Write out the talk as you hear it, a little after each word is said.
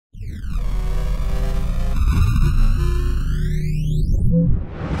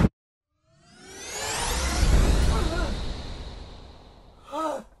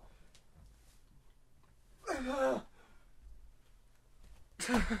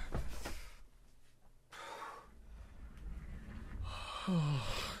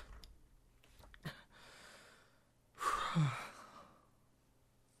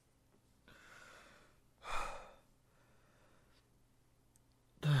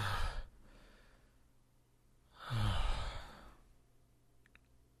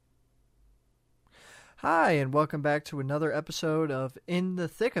Hi, and welcome back to another episode of In the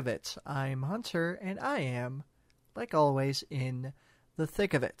Thick of It. I'm Hunter, and I am, like always, in the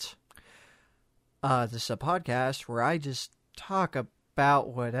thick of it. This is a podcast where I just talk about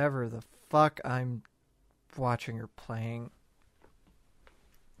whatever the fuck I'm watching or playing.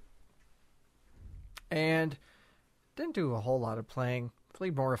 And didn't do a whole lot of playing.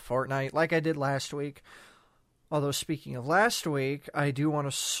 Played more of Fortnite, like I did last week. Although, speaking of last week, I do want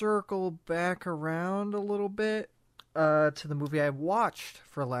to circle back around a little bit to the movie I watched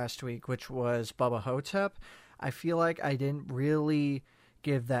for last week, which was Bubba Hotep. I feel like I didn't really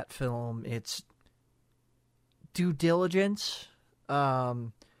give that film its due diligence,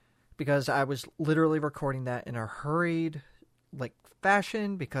 because I was literally recording that in a hurried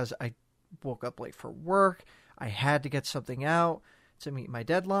fashion because I woke up late for work. I had to get something out to meet my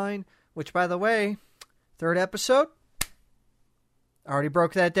deadline, which, by the way, third episode, already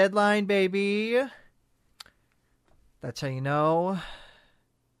broke that deadline, baby. That's how you know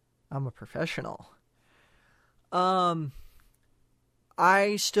I'm a professional.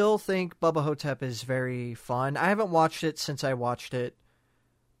 I still think Bubba Hotep is very fun. I haven't watched it since I watched it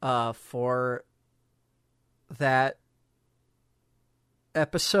for that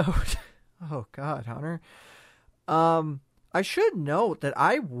episode. Oh, God, Hunter. I should note that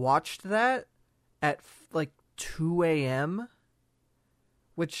I watched that at 2 a.m.,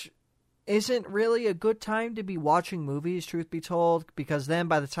 which isn't really a good time to be watching movies, truth be told, because then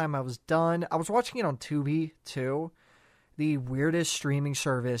by the time I was done, I was watching it on Tubi, too, the weirdest streaming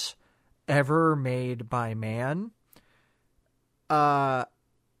service ever made by man. So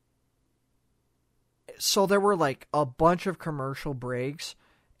there were a bunch of commercial breaks,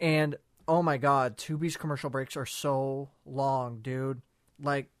 and oh my god, Tubi's commercial breaks are so long, dude.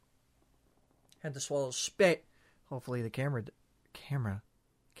 Had to swallow spit. Hopefully the camera,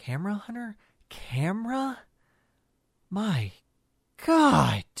 Hunter? Camera? My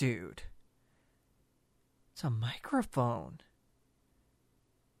god, dude. It's a microphone.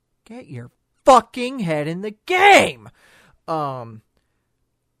 Get your fucking head in the game! Yeah,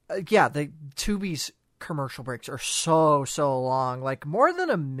 the Tubi's commercial breaks are so long. More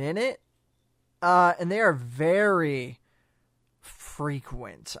than a minute. And they are very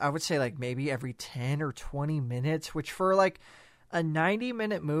frequent. I would say maybe every 10 or 20 minutes, which for a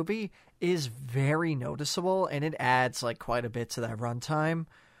 90-minute movie is very noticeable, and it adds quite a bit to that runtime.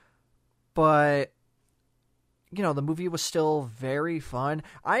 But the movie was still very fun.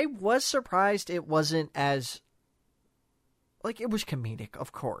 I was surprised it wasn't as it was comedic,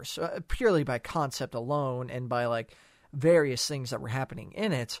 of course, purely by concept alone and by various things that were happening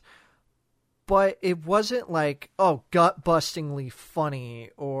in it. But it wasn't gut-bustingly funny,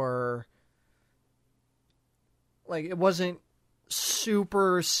 or it wasn't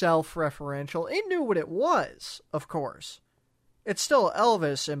super self-referential. It knew what it was, of course. It's still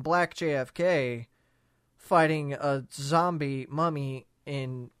Elvis and Black JFK fighting a zombie mummy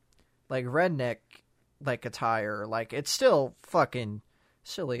in redneck attire. It's still fucking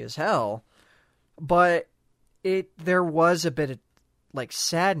silly as hell. But there was a bit of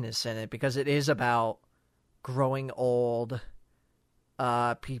sadness in it, because it is about growing old,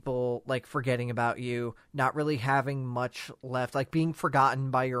 people forgetting about you, not really having much left, being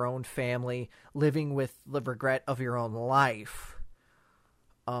forgotten by your own family, living with the regret of your own life.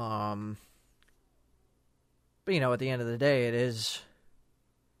 But at the end of the day, it is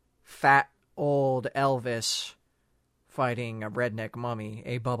fat old Elvis fighting a redneck mummy,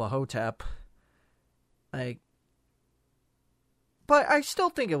 a Bubba Hotep. But I still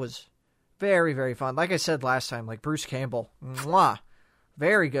think it was very, very fun. Like I said last time, Bruce Campbell, mwah,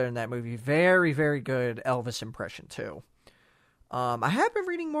 very good in that movie. Very, very good Elvis impression, too. I have been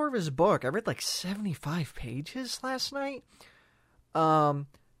reading more of his book. I read 75 pages last night. I'm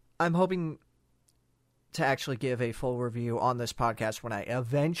hoping to actually give a full review on this podcast when I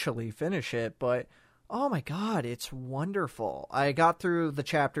eventually finish it. But, oh my god, it's wonderful. I got through the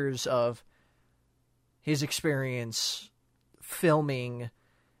chapters of his experience filming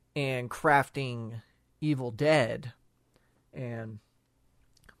and crafting Evil Dead, and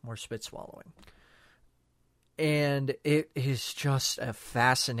more spit swallowing. And it is just a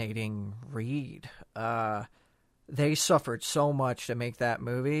fascinating read. They suffered so much to make that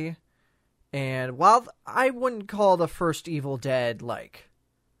movie. And while I wouldn't call the first Evil Dead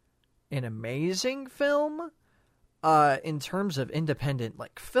an amazing film. In terms of independent,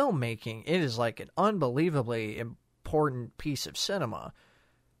 like, filmmaking, it is, like, an unbelievably important piece of cinema.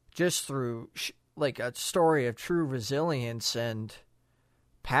 Just through, like, a story of true resilience and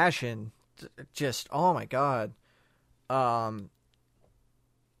passion. Just, oh my god. I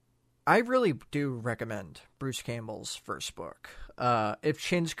really do recommend Bruce Campbell's first book. If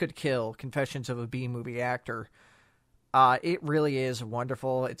Chins Could Kill, Confessions of a B-Movie Actor. It really is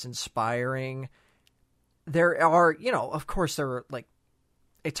wonderful. It's inspiring. There are, of course there are, like,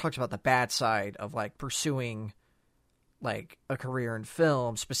 it talks about the bad side of, like, pursuing, like, a career in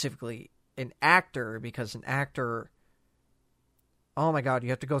film, specifically an actor, because an actor, oh my god,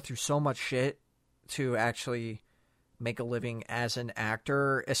 you have to go through so much shit to actually make a living as an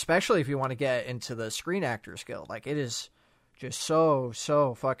actor, especially if you want to get into the Screen Actors Guild. Like, it is just so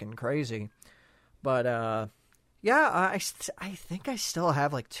fucking crazy. But, yeah, I think I still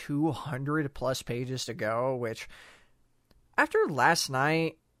have like 200 plus pages to go, which after last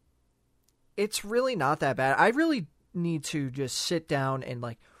night, it's really not that bad. I really need to just sit down and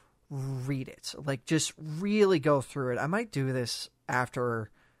like read it, like just really go through it. I might do this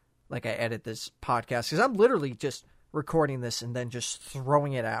after like I edit this podcast, because I'm literally just recording this and then just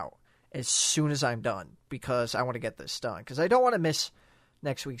throwing it out as soon as I'm done, because I want to get this done, because I don't want to miss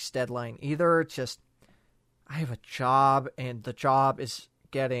next week's deadline either. It's just, I have a job, and the job is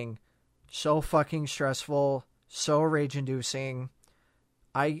getting so fucking stressful, so rage-inducing.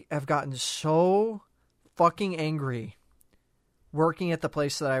 I have gotten so fucking angry working at the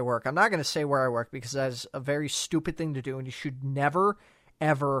place that I work. I'm not going to say where I work, because that is a very stupid thing to do, and you should never,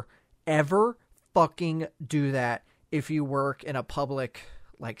 ever, ever fucking do that if you work in a public,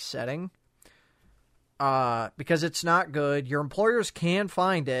 like, setting. Because it's not good. Your employers can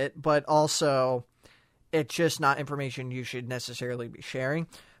find it, but also it's just not information you should necessarily be sharing.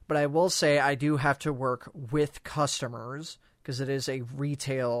 But I will say I do have to work with customers, because it is a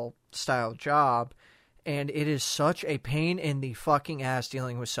retail style job, and it is such a pain in the fucking ass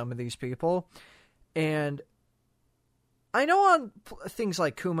dealing with some of these people. And I know on things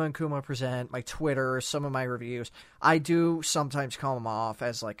like Kuma and Kuma Present, my Twitter, some of my reviews, I do sometimes come off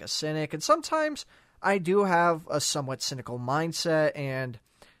as like a cynic, and sometimes I do have a somewhat cynical mindset, and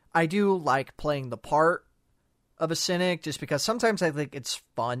I do like playing the part of a cynic, just because sometimes I think it's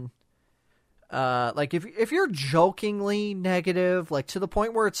fun. Like if you're jokingly negative, like to the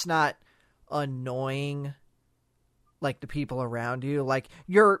point where it's not annoying, like the people around you, like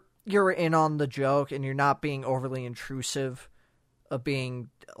you're in on the joke and you're not being overly intrusive of being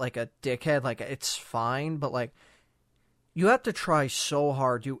like a dickhead, like it's fine, but like you have to try so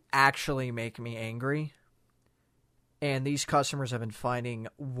hard to actually make me angry. And these customers have been finding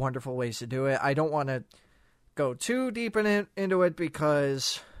wonderful ways to do it. I don't want to go too deep into it,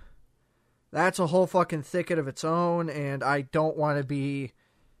 because that's a whole fucking thicket of its own, and I don't want to be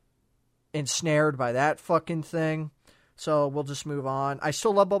ensnared by that fucking thing. So we'll just move on. I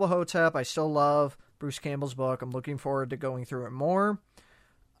still love Bubba Hotep. I still love Bruce Campbell's book. I'm looking forward to going through it more.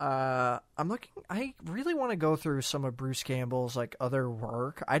 I really want to go through some of Bruce Campbell's like other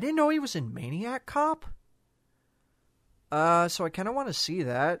work. I didn't know he was in Maniac Cop. So I kind of want to see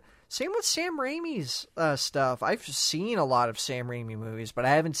that. Same with Sam Raimi's stuff. I've seen a lot of Sam Raimi movies, but I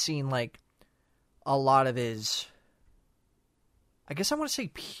haven't seen like a lot of his, I guess I want to say,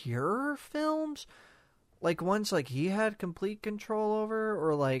 pure films. Like ones like he had complete control over,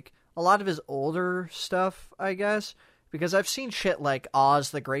 or like a lot of his older stuff, I guess. Because I've seen shit like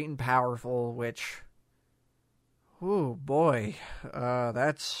Oz the Great and Powerful, which, oh boy,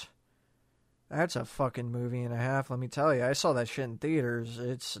 that's a fucking movie and a half, let me tell you. I saw that shit in theaters.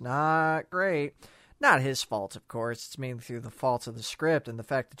 It's not great. Not his fault, of course. It's mainly through the faults of the script and the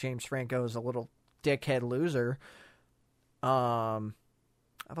fact that James Franco is a little dickhead loser. I've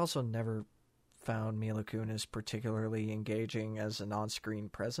also never found Mila Kunis particularly engaging as an on-screen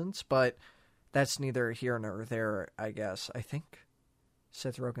presence, but that's neither here nor there, I guess. I think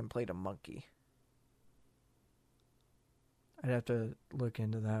Seth Rogen played a monkey. I'd have to look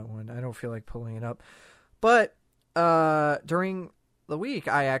into that one. I don't feel like pulling it up. But during the week,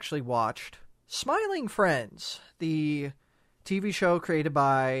 I actually watched Smiling Friends, the TV show created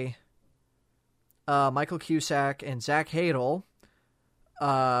by Michael Cusack and Zach Hadel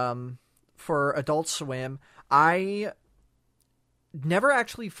for Adult Swim. I never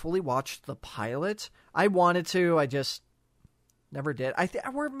actually fully watched the pilot. I wanted to. I just never did.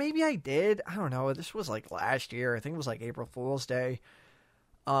 Or maybe I did. I don't know. This was like last year. I think it was like April Fool's Day.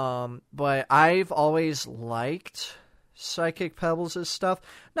 But I've always liked Psychic Pebbles' stuff.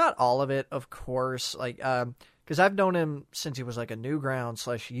 Not all of it, of course. Like, because because I've known him since he was like a Newgrounds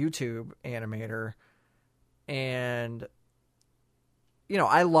 / YouTube animator, and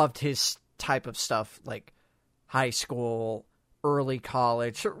I loved his type of stuff, like high school, early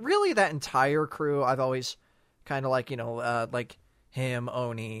college. So really, that entire crew, I've always kind of like, like him,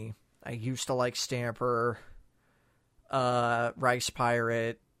 Oni. I used to like Stamper, Rice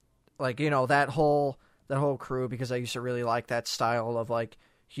Pirate, like, that whole crew, because I used to really like that style of like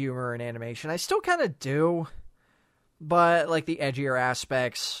humor and animation. I still kind of do, but like the edgier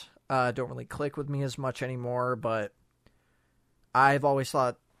aspects don't really click with me as much anymore. But I've always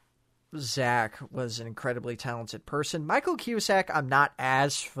thought Zach was an incredibly talented person. Michael Cusack, I'm not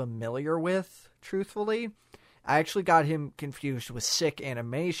as familiar with, truthfully. I actually got him confused with Sick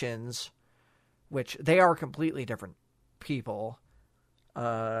Animations, which they are completely different people.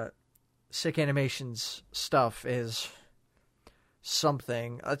 Sick Animations stuff is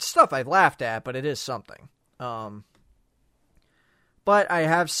something. It's stuff I've laughed at, but it is something. But I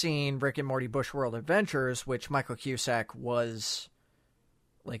have seen Rick and Morty Bushworld Adventures, which Michael Cusack was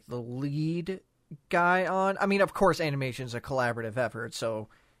like the lead guy on. I mean, of course, animation is a collaborative effort, so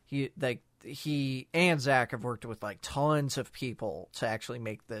he and Zach have worked with like tons of people to actually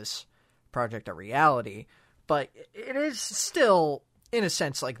make this project a reality. But it is still, in a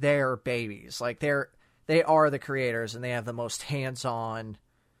sense, like their babies. Like they are the creators, and they have the most hands-on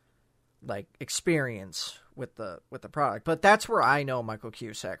like experience with the product. But that's where I know Michael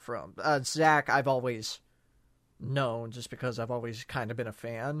Cusack from. Zach, I've always known just because I've always kind of been a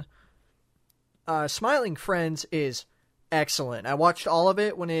fan. Smiling Friends is excellent. I watched all of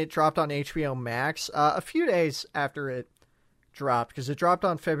it when it dropped on HBO Max a few days after it dropped, because it dropped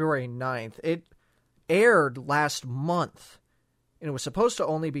on February 9th. It aired last month, and it was supposed to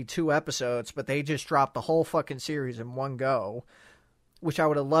only be 2 episodes, but they just dropped the whole fucking series in one go, which I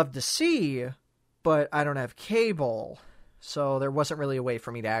would have loved to see, but I don't have cable, so there wasn't really a way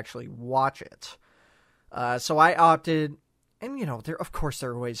for me to actually watch it. So I opted, and there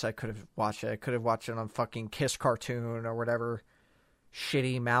are ways I could have watched it. I could have watched it on fucking Kiss Cartoon or whatever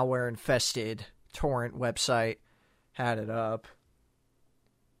shitty malware-infested torrent website had it up.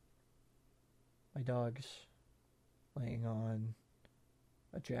 My dog's laying on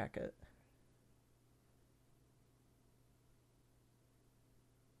a jacket.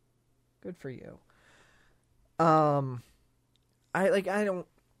 Good for you. I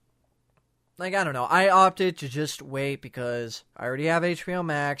don't know. I opted to just wait because I already have HBO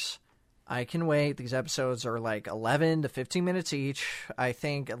Max. I can wait. These episodes are like 11 to 15 minutes each. I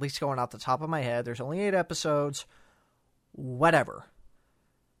think, at least going off the top of my head, there's only 8 episodes. Whatever.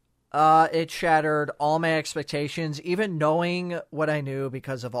 It shattered all my expectations, even knowing what I knew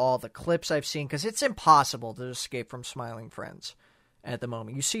because of all the clips I've seen, because it's impossible to escape from Smiling Friends at the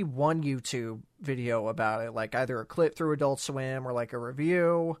moment. You see one YouTube video about it, like either a clip through Adult Swim or like a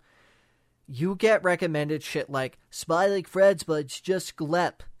review. You get recommended shit like Smiling Friends, but it's just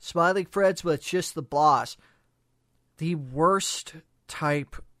Glep. Smiling Friends, but it's just the boss. The worst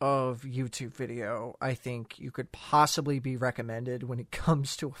type of YouTube video I think you could possibly be recommended when it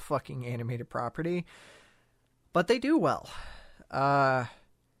comes to a fucking animated property. But they do well.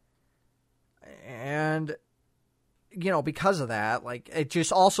 And because of that, like, it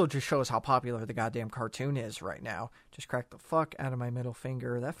just shows how popular the goddamn cartoon is right now. Just cracked the fuck out of my middle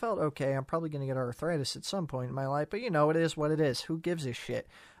finger. That felt okay. I'm probably going to get arthritis at some point in my life, but it is what it is. Who gives a shit?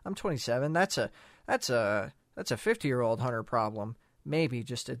 I'm 27. That's a 50-year-old Hunter problem. Maybe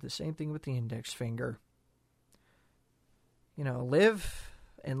just did the same thing with the index finger. Live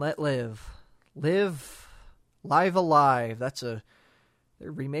and let live. Live, live alive. They're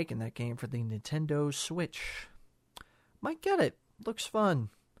remaking that game for the Nintendo Switch. Might get it. Looks fun.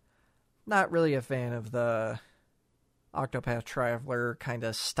 Not really a fan of the Octopath Traveler kind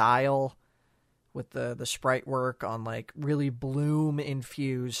of style with the sprite work on like really bloom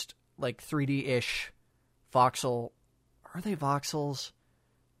infused, like 3D-ish voxel. Are they voxels?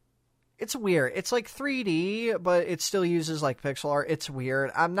 It's weird. It's like 3D, but it still uses like pixel art. It's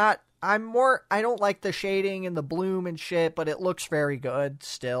weird. I don't like the shading and the bloom and shit, but it looks very good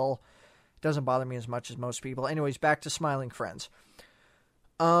still. Doesn't bother me as much as most people. Anyways, back to Smiling Friends.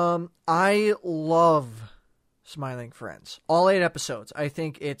 I love Smiling Friends. All 8 episodes. I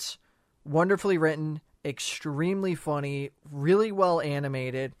think it's wonderfully written, extremely funny, really well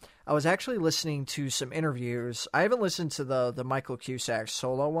animated. I was actually listening to some interviews. I haven't listened to the Michael Cusack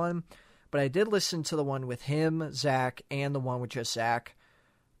solo one, but I did listen to the one with him, Zach, and the one with just Zach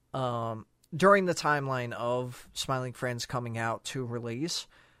during the timeline of Smiling Friends coming out to release.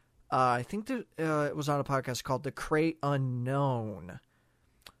 I think that it was on a podcast called The Crate Unknown.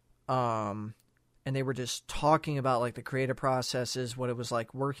 and they were just talking about like the creative processes, what it was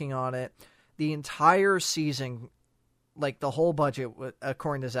like working on it. The entire season, like the whole budget,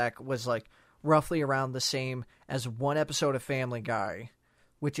 according to Zach, was like roughly around the same as one episode of Family Guy,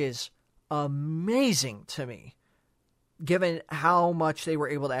 which is amazing to me, given how much they were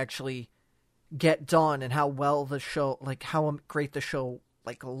able to actually get done and how well the show, like how great the show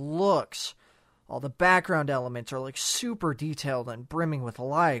like looks. All the background elements are like super detailed and brimming with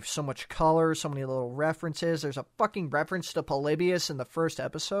life. So much color, so many little references. There's a fucking reference to Polybius in the first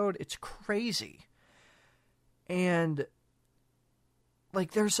episode. It's crazy. And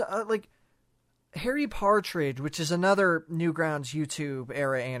like there's like Harry Partridge, which is another Newgrounds YouTube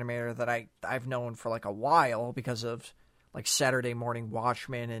era animator that I've known for like a while because of like Saturday Morning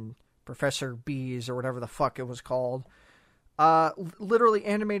Watchmen and Professor Bees or whatever the fuck it was called. Literally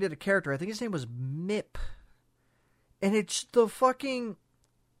animated a character. I think his name was Mip. And it's the fucking...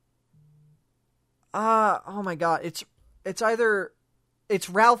 oh my god. It's either... It's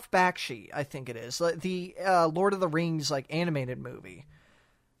Ralph Bakshi, I think it is. The Lord of the Rings like animated movie.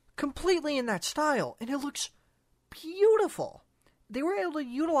 Completely in that style. And it looks beautiful. They were able to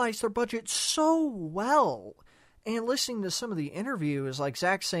utilize their budget so well. And listening to some of the interviews, like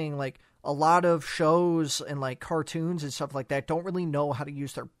Zach saying, like, a lot of shows and like cartoons and stuff like that don't really know how to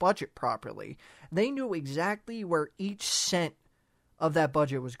use their budget properly. They knew exactly where each cent of that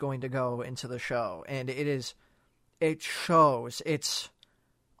budget was going to go into the show. And it shows. It's,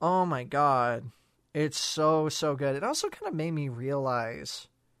 oh my god. It's so, so good. It also kind of made me realize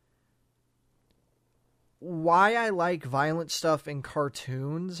why I like violent stuff in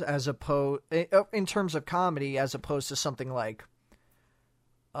cartoons as opposed, in terms of comedy, as opposed to something like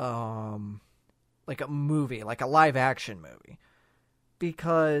a movie, like a live action movie,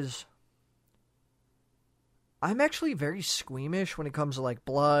 because I'm actually very squeamish when it comes to like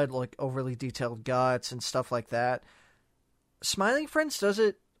blood, like overly detailed guts and stuff like that. Smiling Friends does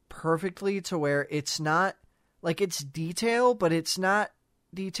it perfectly to where it's not like it's detailed, but it's not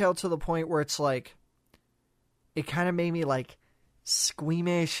detailed to the point where it's like, it kind of made me like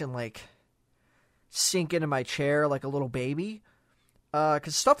squeamish and like sink into my chair like a little baby.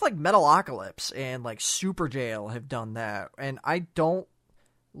 Because stuff like Metalocalypse and like Super Jail have done that, and I don't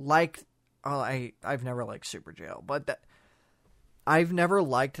like. I've never liked Super Jail, but I've never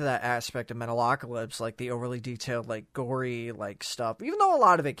liked that aspect of Metalocalypse, like the overly detailed, like gory, like stuff. Even though a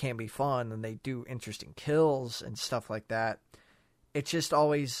lot of it can be fun and they do interesting kills and stuff like that, it just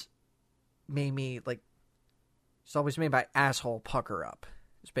always made me like. It's always made my asshole pucker up.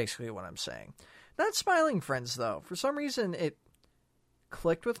 Is basically what I'm saying. Not Smiling Friends though. For some reason, it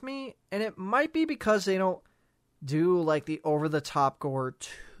clicked with me, and it might be because they don't do like the over the top gore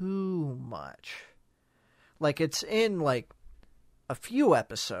too much. Like it's in like a few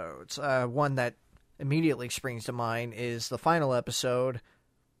episodes. One that immediately springs to mind is the final episode.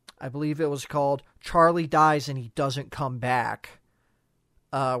 I believe it was called Charlie Dies and He Doesn't Come Back,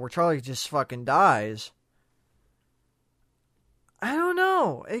 where Charlie just fucking dies. I don't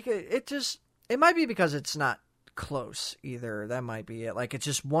know. It might be because it's not close either. That might be it. Like it's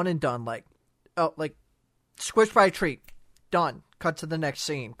just one and done. Like, oh, like squished by a tree, done. Cut to the next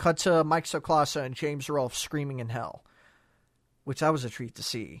scene. Cut to Mike Sokolasa and James Rolfe screaming in hell, which that was a treat to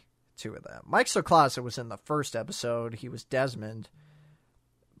see. Two of them. Mike Sokolasa was in the first episode. He was Desmond,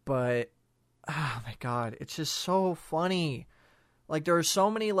 but oh my god, it's just so funny. Like there are so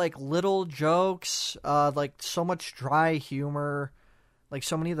many like little jokes, like so much dry humor. Like,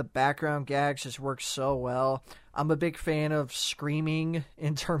 so many of the background gags just work so well. I'm a big fan of screaming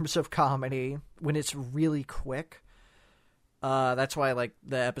in terms of comedy when it's really quick. That's why, like,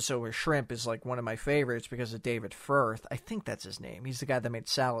 the episode with Shrimp is, like, one of my favorites because of David Firth. I think that's his name. He's the guy that made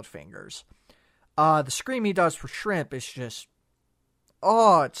Salad Fingers. The scream he does for Shrimp is just...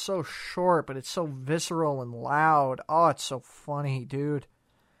 Oh, it's so short, but it's so visceral and loud. Oh, it's so funny, dude.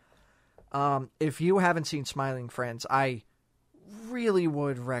 If you haven't seen Smiling Friends, I really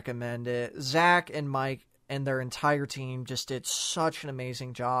would recommend it. Zach and Mike and their entire team just did such an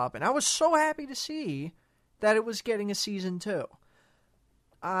amazing job, and I was so happy to see that it was getting a season 2.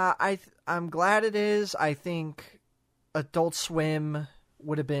 I'm glad it is. I think Adult Swim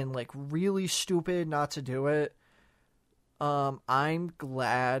would have been like really stupid not to do it. I'm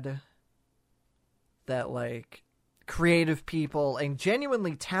glad that like creative people and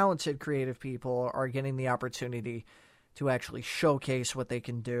genuinely talented creative people are getting the opportunity to actually showcase what they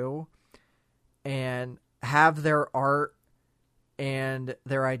can do and have their art and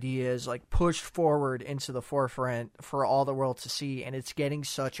their ideas like pushed forward into the forefront for all the world to see, and it's getting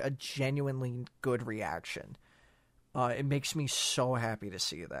such a genuinely good reaction. It makes me so happy to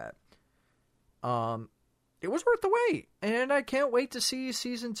see that. It was worth the wait, and I can't wait to see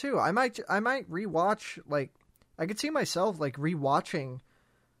season 2. I might rewatch, like, I could see myself, like, rewatching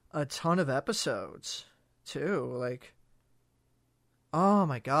a ton of episodes, too. Like, oh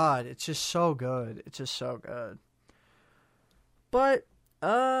my god, it's just so good. It's just so good. But,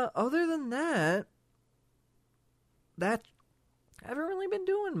 other than that, I haven't really been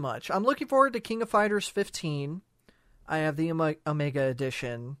doing much. I'm looking forward to King of Fighters 15. I have the Omega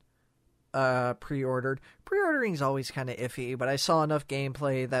Edition pre-ordered. Pre-ordering is always kind of iffy, but I saw enough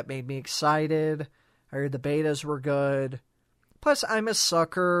gameplay that made me excited. I heard the betas were good. Plus, I'm a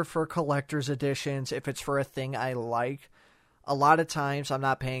sucker for collector's editions if it's for a thing I like. A lot of times, I'm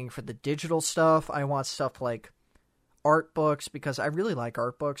not paying for the digital stuff. I want stuff like art books, because I really like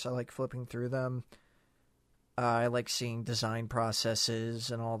art books. I like flipping through them. I like seeing design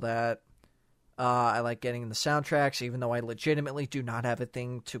processes and all that. I like getting the soundtracks, even though I legitimately do not have a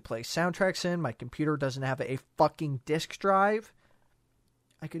thing to play soundtracks in. My computer doesn't have a fucking disk drive.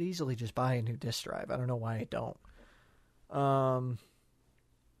 I could easily just buy a new disk drive. I don't know why I don't. I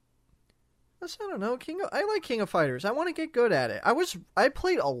don't know. I like King of Fighters. I want to get good at it. I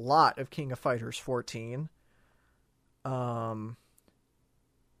played a lot of King of Fighters 14. I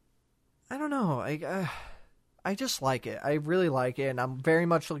don't know. I just like it. I really like it, and I'm very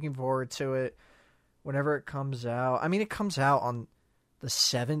much looking forward to it whenever it comes out. I mean, it comes out on the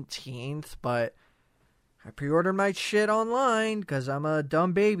 17th, but I pre-ordered my shit online because I'm a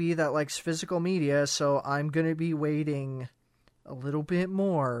dumb baby that likes physical media, so I'm going to be waiting a little bit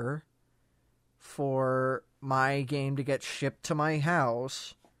more for my game to get shipped to my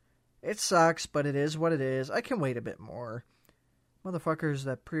house. It sucks, but it is what it is. I can wait a bit more. Motherfuckers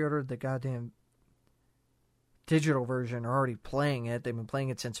that pre-ordered the goddamn digital version are already playing it. They've been playing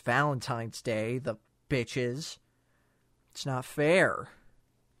it since Valentine's Day, the bitches. It's not fair.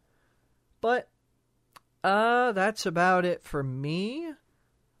 But, that's about it for me.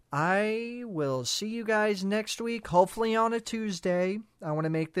 I will see you guys next week, hopefully on a Tuesday. I want to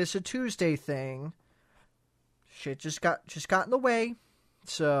make this a Tuesday thing. Shit just got in the way.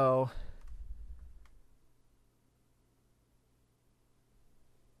 So,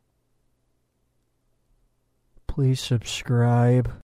 please subscribe.